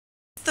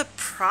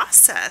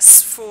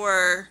process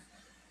for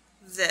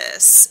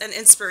this and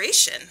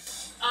inspiration?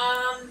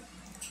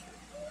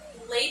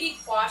 Lady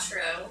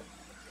Quattro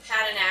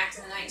had an act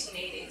in the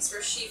 1980s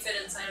where she fit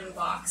inside of a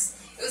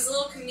box. It was a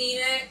little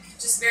comedic,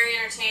 just very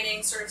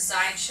entertaining, sort of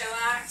sideshow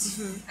act.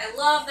 I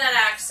love that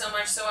act so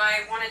much, so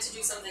I wanted to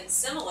do something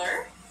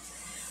similar.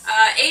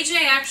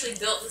 AJ actually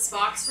built this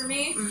box for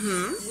me.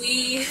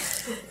 We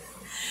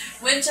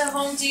went to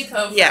Home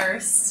Depot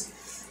first.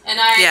 And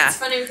it's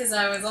funny because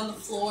I was on the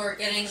floor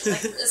getting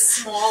like as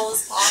small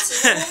as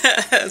possible.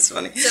 That's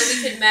funny. So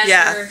we could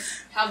measure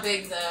how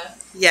big the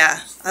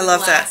I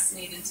love that. glass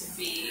needed to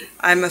be.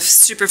 I'm a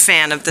super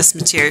fan of this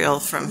material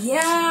from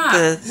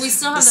we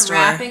still have the store.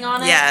 wrapping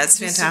on it. Yeah, it's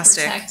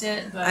fantastic. To protect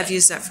it, but I've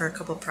used that for a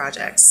couple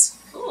projects.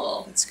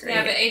 cool. It's great.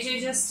 Yeah, but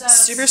AJ just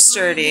super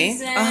sturdy.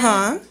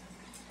 The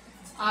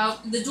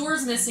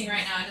door's missing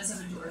right now. It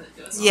doesn't have a door that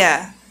goes on.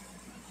 Yeah.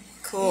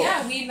 Cool.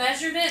 Yeah, we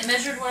measured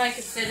what I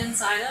could fit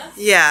inside of.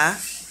 Yeah.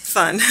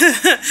 Fun. And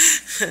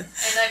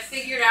I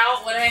figured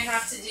out what I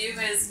have to do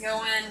is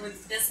go in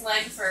with this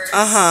leg first.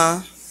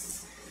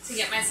 To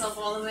get myself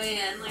all the way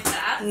in like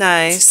that.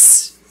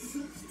 Nice.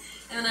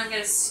 And then I'm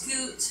going to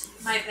scoot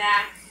my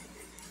back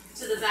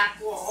to the back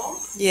wall.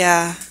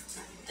 Yeah.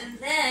 And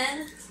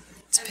then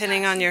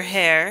depending on your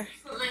hair.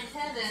 Put my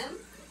head in.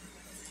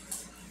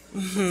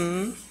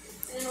 And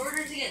in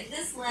order to get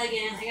this leg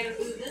in, I got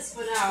to move this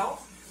foot out.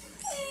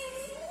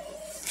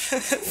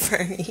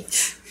 Fernie.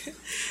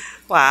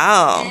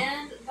 Wow.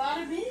 And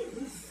bada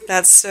bing.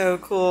 That's so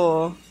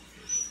cool.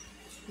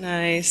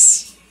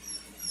 Nice.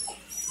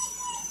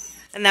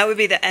 And that would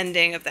be the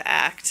ending of the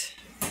act.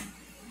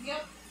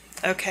 Yep.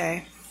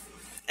 Okay.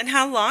 And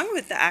how long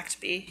would the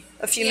act be?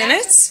 A few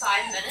minutes?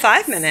 5 minutes.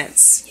 5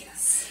 minutes.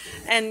 Yes.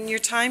 And your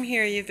time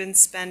here, you've been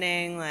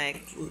spending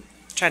like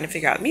trying to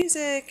figure out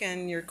music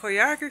and your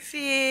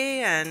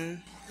choreography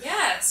and...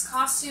 Yes,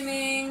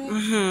 costuming,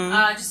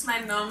 just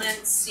my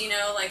moments, you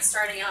know, like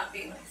starting out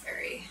being like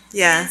very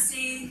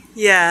fancy.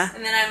 Yeah.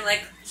 And then I'm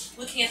like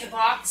looking at the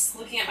box,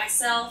 looking at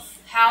myself,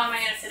 how am I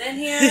going to fit in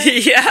here?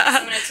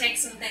 I'm going to take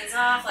some things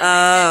off, like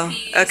my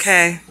headpiece.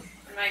 Okay.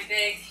 And my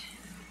big,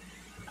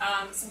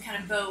 some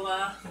kind of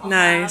boa.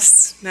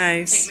 Nice. Take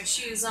my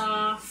shoes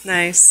off.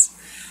 Nice.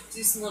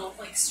 Do some little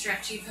like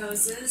stretchy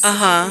poses. So you know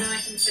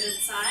I can fit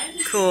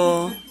inside.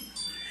 Cool.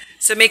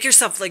 So make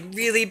yourself like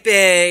really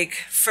big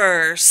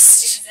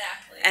first.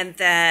 Exactly. And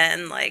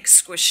then like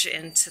squish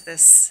into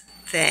this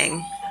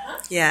thing.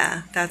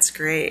 Yeah, that's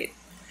great.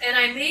 And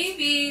I may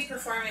be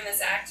performing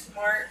this act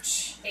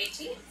March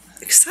 18th.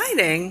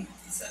 Exciting.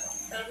 So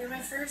that'll be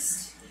my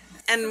first.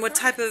 And what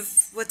type of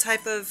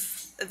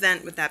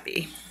event would that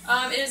be?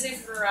 It is a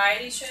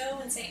variety show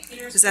in St.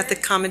 Petersburg. Is that the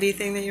comedy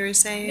thing that you were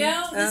saying?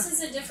 No, this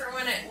is a different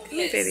one. It will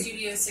be at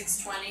Studio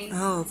 620.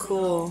 Oh,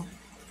 cool.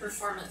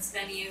 Performance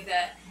venue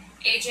that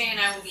AJ and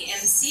I will be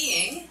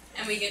emceeing,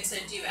 and we get to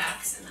do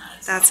acts in that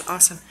as That's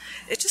awesome.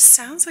 It just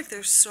sounds like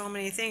there's so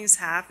many things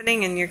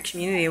happening in your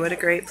community. What a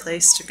great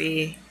place to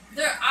be.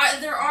 There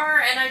are,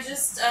 and I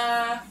just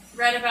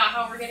read about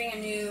how we're getting a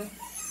new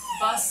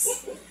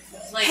bus,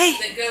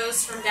 that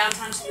goes from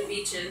downtown to the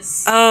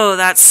beaches. Oh,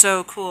 that's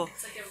so cool.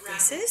 It's like a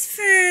This is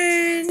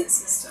Fern. transit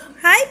system.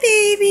 Hi,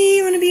 baby.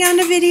 You want to be on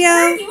the video?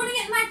 Fern, you want to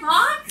get in my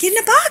box? Get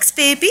in the box,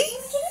 baby.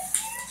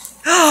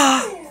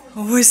 Oh,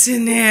 what's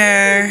in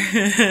there?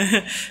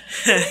 Fit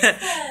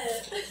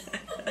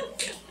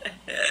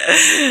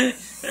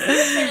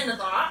in the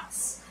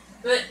box,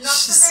 but not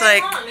She's for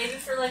very like, long. Maybe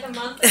for like a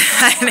month.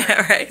 I know,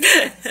 right?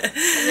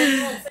 And then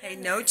you won't fit Hey,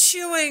 in no there.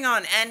 chewing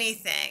on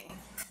anything.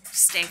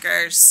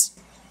 Stinkers.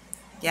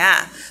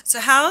 Yeah. So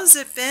how's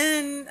it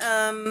been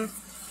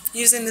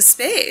using the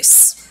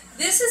space?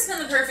 This has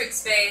been the perfect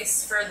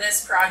space for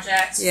this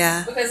project.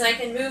 Yeah. Because I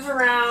can move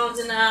around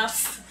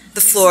enough.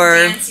 The do some floor.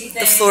 dancey The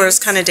things. floor is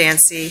kind of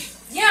dancey.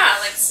 Yeah,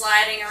 like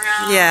sliding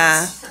around.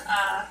 Yeah.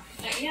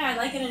 Yeah, I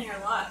like it in here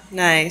a lot.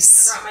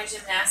 Nice. I brought my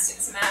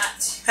gymnastics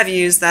mat. Have you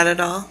used that at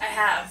all? I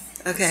have.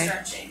 Okay.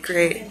 Stretching.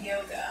 Great. And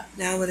yoga.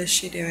 Now what is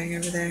she doing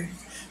over there?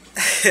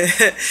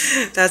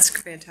 That's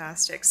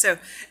fantastic. So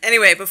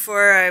anyway,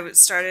 before I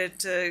started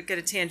to get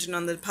a tangent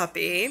on the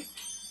puppy,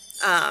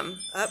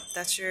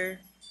 that's your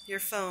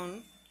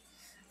phone.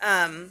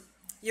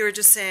 You were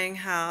just saying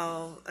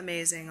how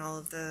amazing all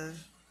of the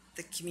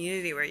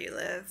community where you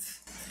live.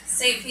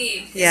 St.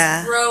 Pete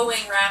Yeah. is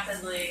growing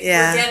rapidly.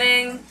 Yeah. We're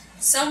getting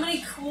so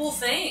many cool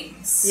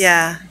things.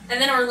 Yeah.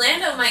 And then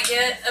Orlando might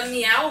get a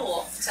Meow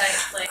Wolf type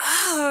place.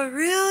 Oh,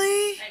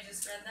 really? I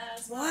just read that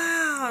as well.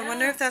 Wow. I Yeah.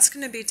 wonder if that's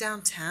going to be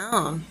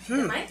downtown.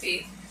 It might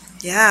be.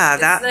 Yeah,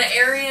 It's the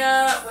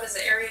area, what is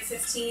it, Area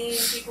 15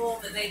 people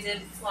that they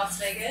did Las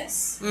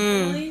Vegas, I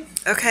believe.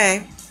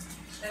 Okay.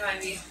 They might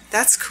be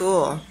That's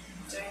cool.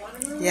 doing one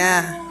of those.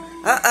 Yeah.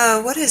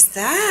 Uh-oh, what is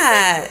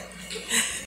that?